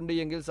ജീവിച്ചിരിപ്പുണ്ട്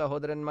എങ്കിൽ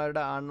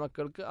സഹോദരന്മാരുടെ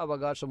ആൺമക്കൾക്ക്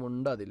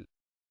അവകാശമുണ്ട് അതിൽ.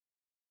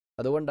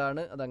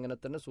 അതുകൊണ്ടാണ് അതങ്ങനെ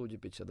തന്നെ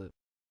സൂചിപ്പിച്ചത്.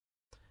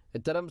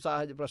 ഇത്തരം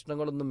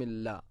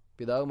പ്രശ്നങ്ങളൊന്നുമില്ല.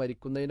 പിതാവ്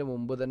മരിക്കുന്നതിന്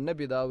മുമ്പ് തന്നെ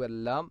പിതാവ്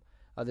എല്ലാം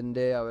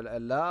അതിൻ്റെ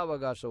എല്ലാ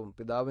അവകാശവും,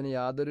 പിതാവിന്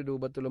യാതൊരു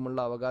രൂപത്തിലുമുള്ള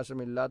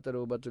അവകാശമില്ലാത്ത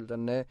രൂപത്തിൽ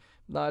തന്നെ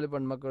 4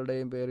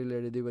 പെൺമക്കളുടെയും പേരിൽ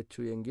എഴുതി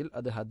വെച്ചു എങ്കിൽ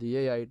അത്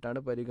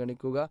ഹദിയയായിട്ടാണ്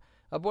പരിഗണിക്കുക.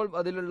 അപ്പോൾ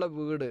അതിലുള്ള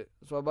വീട്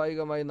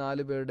സ്വാഭാവികമായി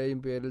 4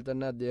 പേരുടെയും പേരിൽ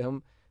തന്നെ അദ്ദേഹം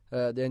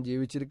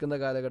ജീവിച്ചിരിക്കുന്ന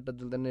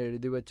കാലഘട്ടത്തിൽ തന്നെ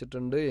എഴുതി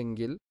വച്ചിട്ടുണ്ട്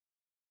എങ്കിൽ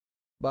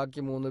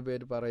ബാക്കി 3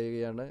 പേര്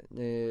പറയുകയാണ്,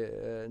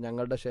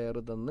 ഞങ്ങളുടെ ഷെയർ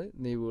തന്ന്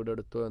നീ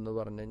വീടെടുത്തോ എന്ന്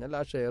പറഞ്ഞു കഴിഞ്ഞാൽ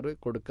ആ ഷെയർ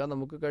കൊടുക്കാൻ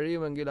നമുക്ക്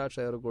കഴിയുമെങ്കിൽ ആ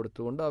ഷെയർ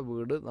കൊടുത്തുകൊണ്ട് ആ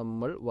വീട്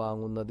നമ്മൾ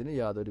വാങ്ങുന്നതിന്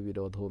യാതൊരു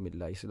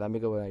വിരോധവുമില്ല,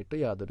 ഇസ്ലാമികമായിട്ട്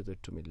യാതൊരു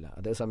തെറ്റുമില്ല.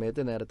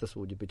 അതേസമയത്ത് നേരത്തെ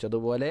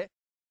സൂചിപ്പിച്ചതുപോലെ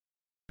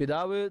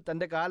പിതാവ്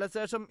തൻ്റെ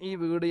കാലശേഷം ഈ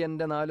വീട്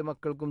എൻ്റെ 4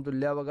 മക്കൾക്കും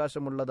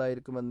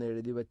തുല്യാവകാശമുള്ളതായിരിക്കുമെന്ന്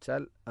എഴുതി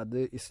വെച്ചാൽ അത്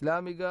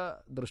ഇസ്ലാമിക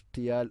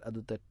ദൃഷ്ടിയാൽ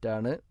അത്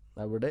തെറ്റാണ്.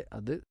 അവിടെ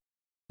അത്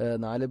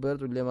 4 പേർ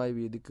തുല്യമായി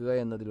വീതിക്കുക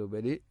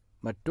എന്നതിലുപരി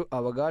മറ്റു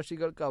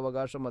അവകാശികൾക്ക്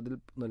അവകാശം അതിൽ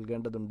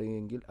നൽകേണ്ടതുണ്ട്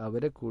എങ്കിൽ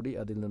അവരെ കൂടി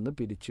അതിൽ നിന്ന്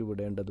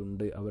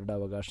പിരിച്ചുവിടേണ്ടതുണ്ട്, അവരുടെ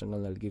അവകാശങ്ങൾ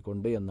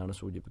നൽകിക്കൊണ്ട് എന്നാണ്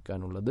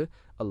സൂചിപ്പിക്കാനുള്ളത്.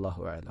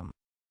 അല്ലാഹു അഅലം.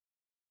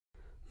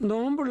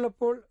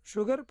 നോമ്പുള്ളപ്പോൾ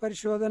ഷുഗർ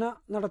പരിശോധന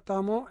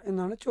നടത്താമോ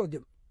എന്നാണ്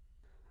ചോദ്യം.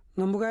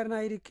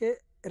 നോമ്പുകാരനായിരിക്കെ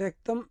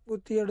രക്തം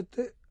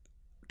കുത്തിയെടുത്ത്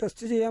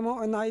ടെസ്റ്റ് ചെയ്യാമോ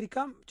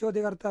എന്നായിരിക്കാം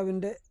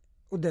ചോദ്യകർത്താവിൻ്റെ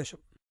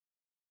ഉദ്ദേശം.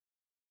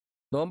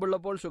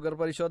 നോമ്പുള്ളപ്പോൾ ഷുഗർ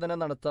പരിശോധന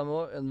നടത്താമോ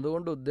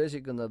എന്തുകൊണ്ട്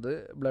ഉദ്ദേശിക്കുന്നത്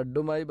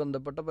ബ്ലഡുമായി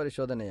ബന്ധപ്പെട്ട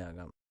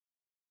പരിശോധനയാകാം.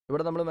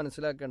 ഇവിടെ നമ്മൾ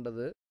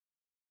മനസ്സിലാക്കേണ്ടത്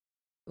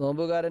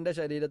നോമ്പുകാരൻ്റെ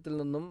ശരീരത്തിൽ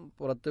നിന്നും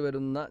പുറത്തു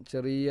വരുന്ന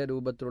ചെറിയ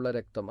രൂപത്തിലുള്ള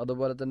രക്തം,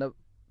 അതുപോലെ തന്നെ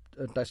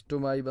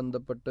ടെസ്റ്റുമായി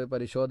ബന്ധപ്പെട്ട്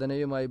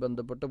പരിശോധനയുമായി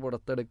ബന്ധപ്പെട്ട്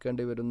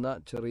പുറത്തെടുക്കേണ്ടി വരുന്ന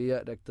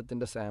ചെറിയ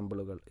രക്തത്തിൻ്റെ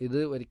സാമ്പിളുകൾ, ഇത്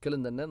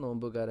ഒരിക്കലും തന്നെ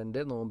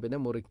നോമ്പുകാരൻ്റെ നോമ്പിനെ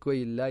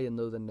മുറിക്കുകയില്ല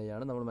എന്നത്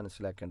തന്നെയാണ് നമ്മൾ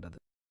മനസ്സിലാക്കേണ്ടത്.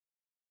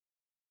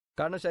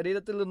 കാരണം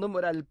ശരീരത്തിൽ നിന്നും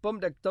ഒരല്പം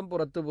രക്തം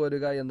പുറത്തു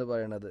പോരുക എന്ന്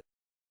പറയുന്നത്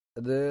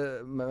ഇത്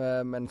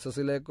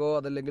മെൻസസിലേക്കോ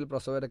അതല്ലെങ്കിൽ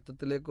പ്രസവ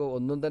രക്തത്തിലേക്കോ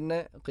ഒന്നും തന്നെ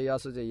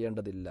ഖിയാസ്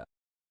ചെയ്യേണ്ടതില്ല.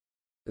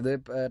 ഇത്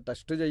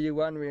ടെസ്റ്റ്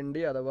ചെയ്യുവാൻ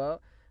വേണ്ടി അഥവാ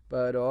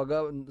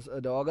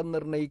രോഗം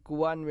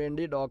നിർണയിക്കുവാൻ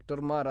വേണ്ടി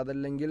ഡോക്ടർമാർ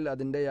അതല്ലെങ്കിൽ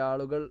അതിൻ്റെ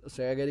ആളുകൾ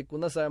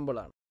ശേഖരിക്കുന്ന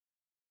സാമ്പിളാണ്.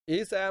 ഈ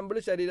സാമ്പിൾ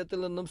ശരീരത്തിൽ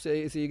നിന്നും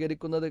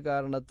സ്വീകരിക്കുന്നത്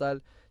കാരണത്താൽ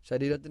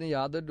ശരീരത്തിന്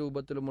യാതൊരു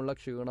രൂപത്തിലുമുള്ള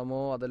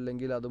ക്ഷീണമോ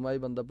അതല്ലെങ്കിൽ അതുമായി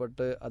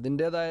ബന്ധപ്പെട്ട്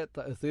അതിൻ്റെതായ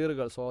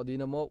തഅ്സീറുകൾ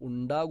സ്വാധീനമോ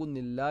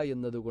ഉണ്ടാകുന്നില്ല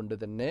എന്നതുകൊണ്ട്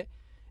തന്നെ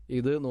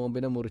ഇത്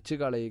നോമ്പിനെ മുറിച്ച്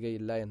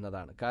കളയുകയില്ല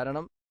എന്നതാണ്.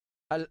 കാരണം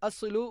അൽ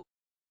അസ്ലു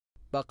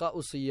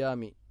ബഖഉ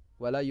സിയാമി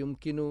വല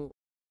യുംകിനു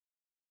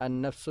അൻ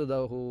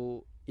നഫ്സുദഹു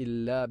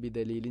ഇല്ലാ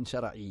ബിദലീലിൻ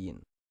ശർഈൻ.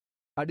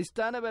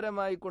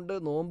 അടിസ്ഥാനപരമായി കൊണ്ട്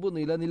നോമ്പ്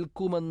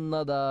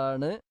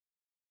നിലനിൽക്കുമെന്നതാണ്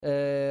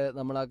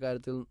നമ്മൾ ആ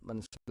കാര്യത്തിൽ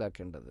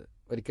മനസ്സിലാക്കേണ്ടത്.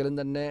 ഒരിക്കലും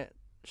തന്നെ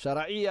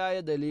ശർഈയായ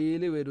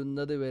ദലീൽ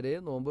വരുന്നത് വരെ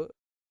നോമ്പ്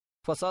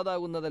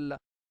ഫസാദാകുന്നതല്ല.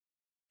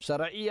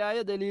 ശർഈയായ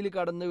ദലീൽ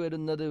കടന്നു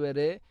വരുന്നത്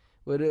വരെ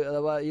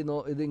അഥവാ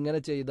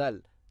ഇതിങ്ങനെ ചെയ്താൽ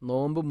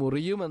നോമ്പ്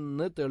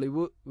മുറിയുമെന്ന്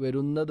തെളിവ്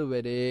വരുന്നത്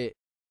വരെ,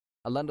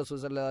 അല്ലാഹു റസൂൽ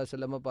സല്ലല്ലാഹു അലൈഹി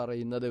വസല്ലം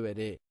പറയുന്നത്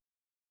വരെ,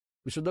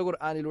 വിശുദ്ധ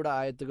ഖുർആനിലൂടെ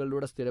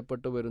ആയത്തുകളിലൂടെ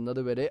സ്ഥിരപ്പെട്ടു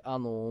വരുന്നത് വരെ ആ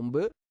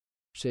നോമ്പ്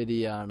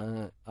ശരിയാണ്,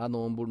 ആ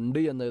നോമ്പുണ്ട്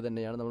എന്നത്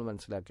തന്നെയാണ് നമ്മൾ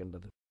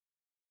മനസ്സിലാക്കേണ്ടത്.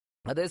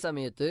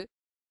 അതേസമയത്ത്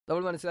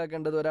നമ്മൾ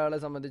മനസ്സിലാക്കേണ്ടത് ഒരാളെ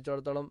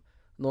സംബന്ധിച്ചിടത്തോളം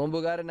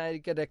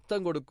നോമ്പുകാരനായിരിക്കെ രക്തം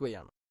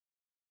കൊടുക്കുകയാണ്.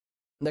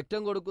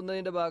 രക്തം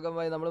കൊടുക്കുന്നതിൻ്റെ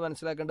ഭാഗമായി നമ്മൾ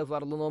മനസ്സിലാക്കേണ്ട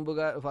ഫർള്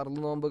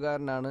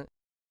നോമ്പുകാരനാണ്.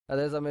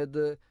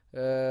 അതേസമയത്ത്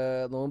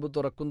നോമ്പ്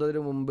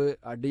തുറക്കുന്നതിന് മുമ്പ്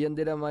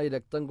അടിയന്തിരമായി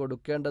രക്തം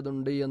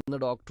കൊടുക്കേണ്ടതുണ്ട് എന്ന്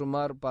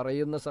ഡോക്ടർമാർ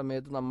പറയുന്ന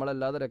സമയത്ത്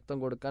നമ്മളല്ലാതെ രക്തം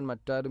കൊടുക്കാൻ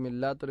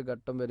മറ്റാരുമില്ലാത്തൊരു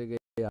ഘട്ടം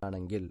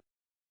വരികയാണെങ്കിൽ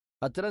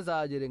അത്തരം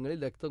സാഹചര്യങ്ങളിൽ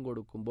രക്തം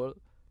കൊടുക്കുമ്പോൾ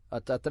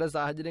അത്തരം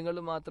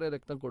സാഹചര്യങ്ങളിൽ മാത്രമേ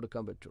രക്തം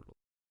കൊടുക്കാൻ പറ്റുള്ളൂ.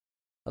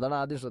 അതാണ്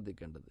ആദ്യം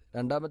ശ്രദ്ധിക്കേണ്ടത്.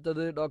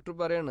 രണ്ടാമത്തേത് ഡോക്ടർ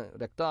പറയാണ്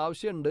രക്തം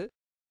ആവശ്യമുണ്ട്,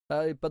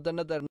 ഇപ്പം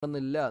തന്നെ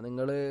തരണമെന്നില്ല,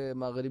 നിങ്ങൾ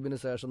മഗ്‌രിബിന്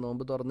ശേഷം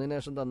നോമ്പ് തുറന്നതിന്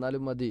ശേഷം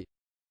തന്നാലും മതി,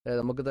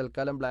 നമുക്ക്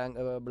തൽക്കാലം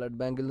ബ്ലഡ്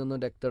ബാങ്കിൽ നിന്നും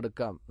രക്തം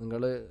എടുക്കാം,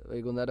 നിങ്ങൾ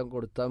വൈകുന്നേരം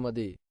കൊടുത്താൽ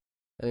മതി,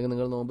 അല്ലെങ്കിൽ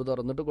നിങ്ങൾ നോമ്പ്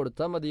തുറന്നിട്ട്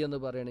കൊടുത്താൽ മതി എന്ന്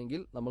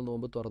പറയണമെങ്കിൽ നമ്മൾ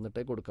നോമ്പ്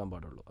തുറന്നിട്ടേ കൊടുക്കാൻ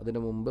പാടുള്ളൂ.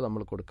 അതിന് മുമ്പ്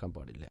നമ്മൾ കൊടുക്കാൻ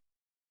പാടില്ല.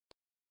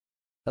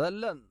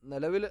 അതല്ല,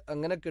 നിലവിൽ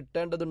അങ്ങനെ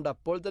കിട്ടേണ്ടതുണ്ട്,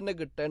 അപ്പോൾ തന്നെ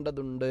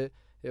കിട്ടേണ്ടതുണ്ട്,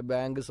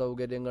 ബാങ്ക്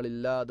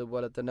സൗകര്യങ്ങളില്ല,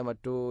 അതുപോലെ തന്നെ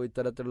മറ്റു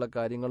ഇത്തരത്തിലുള്ള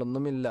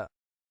കാര്യങ്ങളൊന്നുമില്ല,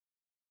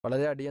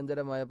 വളരെ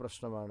അടിയന്തരമായ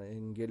പ്രശ്നമാണ്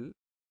എങ്കിൽ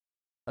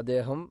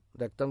അദ്ദേഹം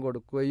രക്തം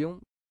കൊടുക്കുകയും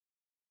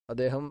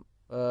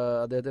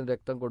അദ്ദേഹത്തിന്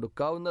രക്തം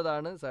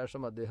കൊടുക്കാവുന്നതാണ്.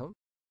 ശേഷം അദ്ദേഹം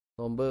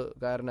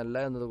നോമ്പുകാരനല്ല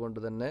എന്നതുകൊണ്ട്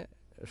തന്നെ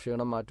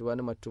ക്ഷീണം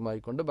മാറ്റുവാനും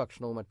മറ്റുമായിക്കൊണ്ട്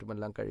ഭക്ഷണവും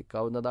മറ്റുമെല്ലാം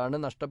കഴിക്കാവുന്നതാണ്.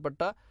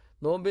 നഷ്ടപ്പെട്ട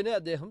നോമ്പിനെ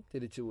അദ്ദേഹം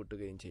തിരിച്ചു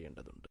കൂട്ടുകയും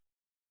ചെയ്യേണ്ടതുണ്ട്.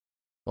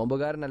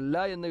 നോമ്പുകാരനല്ല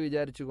എന്ന്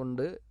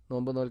വിചാരിച്ചുകൊണ്ട്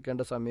നോമ്പ്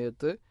നോൽക്കേണ്ട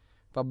സമയത്ത്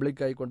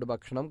പബ്ലിക്കായിക്കൊണ്ട്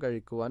ഭക്ഷണം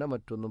കഴിക്കുവാനോ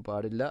മറ്റൊന്നും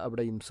പാടില്ല.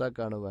 അവിടെ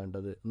ഇംസാക്കാണ്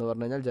വേണ്ടത്. എന്ന്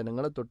പറഞ്ഞു കഴിഞ്ഞാൽ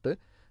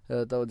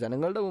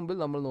ജനങ്ങളുടെ മുമ്പിൽ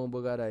നമ്മൾ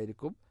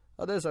നോമ്പുകാരായിരിക്കും,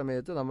 അതേ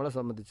സമയത്ത് നമ്മളെ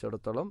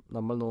സംബന്ധിച്ചിടത്തോളം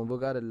നമ്മൾ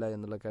നോമ്പുകാരല്ല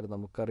എന്നുള്ള കാര്യം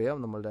നമുക്കറിയാം.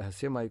 നമ്മൾ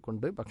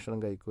രഹസ്യമായിക്കൊണ്ട് ഭക്ഷണം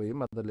കഴിക്കുകയും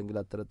അതല്ലെങ്കിൽ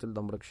അത്തരത്തിൽ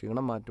നമ്മുടെ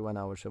ക്ഷീണം മാറ്റുവാൻ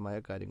ആവശ്യമായ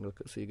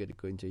കാര്യങ്ങൾക്ക്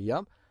സ്വീകരിക്കുകയും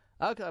ചെയ്യാം.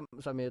 ആ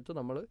സമയത്ത്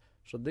നമ്മൾ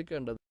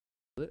ശ്രദ്ധിക്കേണ്ടത്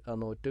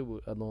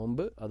ആ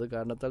നോമ്പ് അത്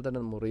കാരണത്താൽ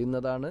തന്നെ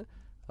മുറിയുന്നതാണ്.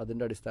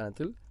 അതിൻ്റെ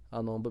അടിസ്ഥാനത്തിൽ ആ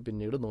നോമ്പ്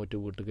പിന്നീട് നോറ്റ്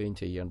വീട്ടുകയും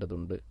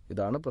ചെയ്യേണ്ടതുണ്ട്.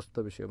 ഇതാണ്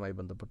പ്രസ്തുത വിഷയവുമായി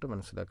ബന്ധപ്പെട്ട്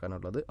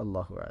മനസ്സിലാക്കാനുള്ളത്.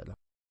 അല്ലാഹു അഅലം.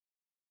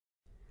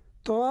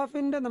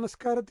 ത്വവാഫിന്റെ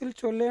നമസ്കാരത്തിൽ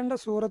ചൊല്ലേണ്ട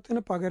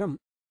സൂറത്തിന് പകരം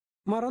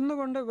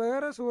മറന്നുകൊണ്ട്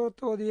വേറെ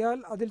സൂറത്ത് ഓതിയാൽ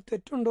അതിൽ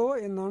തെറ്റുണ്ടോ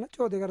എന്നാണ്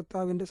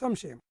ചോദ്യകർത്താവിന്റെ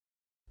സംശയം.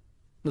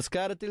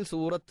 നിസ്കാരത്തിൽ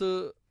സൂറത്ത്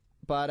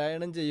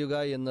പാരായണം ചെയ്യുക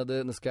എന്നത്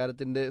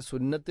നിസ്കാരത്തിന്റെ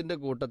സുന്നത്തിന്റെ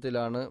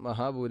കൂട്ടത്തിലാണ്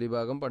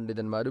മഹാഭൂരിഭാഗം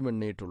പണ്ഡിതന്മാരും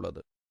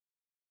എണ്ണിയിട്ടുള്ളത്.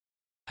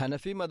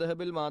 ഹനഫി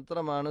മദ്ഹബിൽ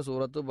മാത്രമാണ്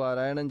സൂറത്ത്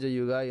പാരായണം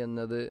ചെയ്യുക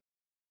എന്നത്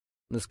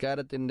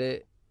നിസ്കാരത്തിന്റെ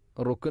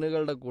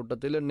റുക്നുകളുടെ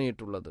കൂട്ടത്തിൽ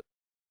എണ്ണിയിട്ടുള്ളത്.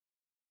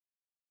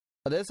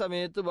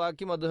 അതേസമയത്ത്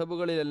ബാക്കി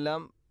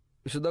മദ്ഹബുകളിലെല്ലാം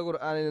വിശുദ്ധ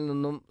ഖുർആനിൽ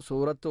നിന്നും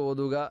സൂറത്ത്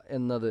ഓതുക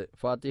എന്നത്,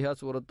 ഫാത്തിഹ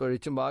സൂറത്ത്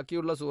ഒഴിച്ചും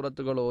ബാക്കിയുള്ള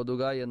സൂറത്തുകൾ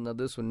ഓതുക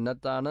എന്നത്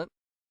സുന്നത്താണ്.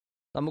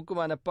 നമുക്ക്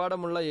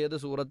മനഃപ്പാടമുള്ള ഏത്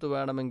സൂറത്ത്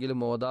വേണമെങ്കിലും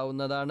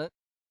ഓതാവുന്നതാണ്.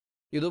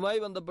 ഇതുമായി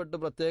ബന്ധപ്പെട്ട്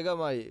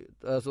പ്രത്യേകമായി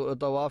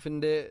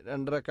തവാഫിന്റെ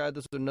 2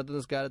 റക്അത്ത് സുന്നത്ത്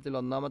നിസ്കാരത്തിൽ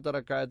ഒന്നാമത്തെ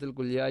റക്അത്തിൽ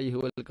ഖുൽ യാ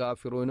അയ്യുഹൽ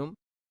കാഫിറൂനും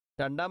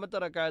രണ്ടാമത്തെ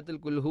റക്അത്തിൽ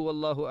ഖുൽ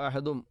ഹുവല്ലാഹു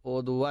അഹദും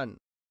ഓതുവാൻ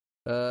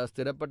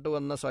സ്ഥിരപ്പെട്ടു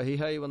വന്ന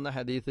സഹിഹായി വന്ന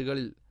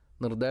ഹദീസുകളിൽ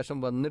നിർദ്ദേശം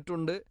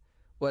വന്നിട്ടുണ്ട്.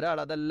 ഒരാൾ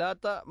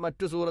അതല്ലാത്ത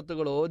മറ്റു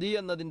സൂറത്തുകൾ ഓതി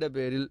എന്നതിൻ്റെ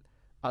പേരിൽ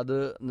അത്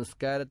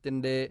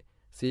നിസ്കാരത്തിൻ്റെ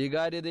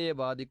സ്വീകാര്യതയെ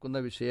ബാധിക്കുന്ന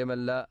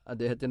വിഷയമല്ല.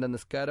 അദ്ദേഹത്തിൻ്റെ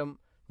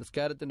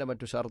നിസ്കാരത്തിൻ്റെ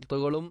മറ്റു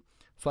ഷർത്തുകളും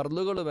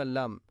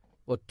ഫർളുകളുമെല്ലാം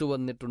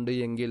ഒത്തുവന്നിട്ടുണ്ട്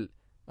എങ്കിൽ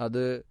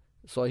അത്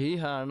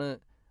സ്വഹീഹാണ്.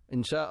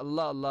 ഇൻഷാ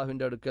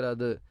അള്ളാഹുവിൻ്റെ അടുക്കൽ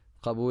അത്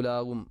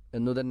ഖബൂലാകും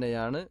എന്നു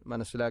തന്നെയാണ്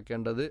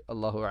മനസ്സിലാക്കേണ്ടത്.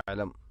 അല്ലാഹു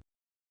അഅലം.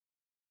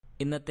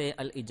 ഇന്നത്തെ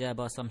അൽ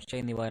ഇജാബ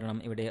സംശയ നിവാരണം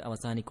ഇവിടെ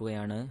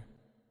അവസാനിക്കുകയാണ്.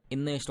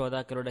 ഇന്ന്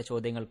ശ്രോതാക്കളുടെ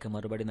ചോദ്യങ്ങൾക്ക്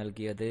മറുപടി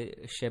നൽകിയത്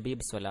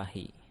ഷബീബ്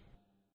സ്വലാഹി.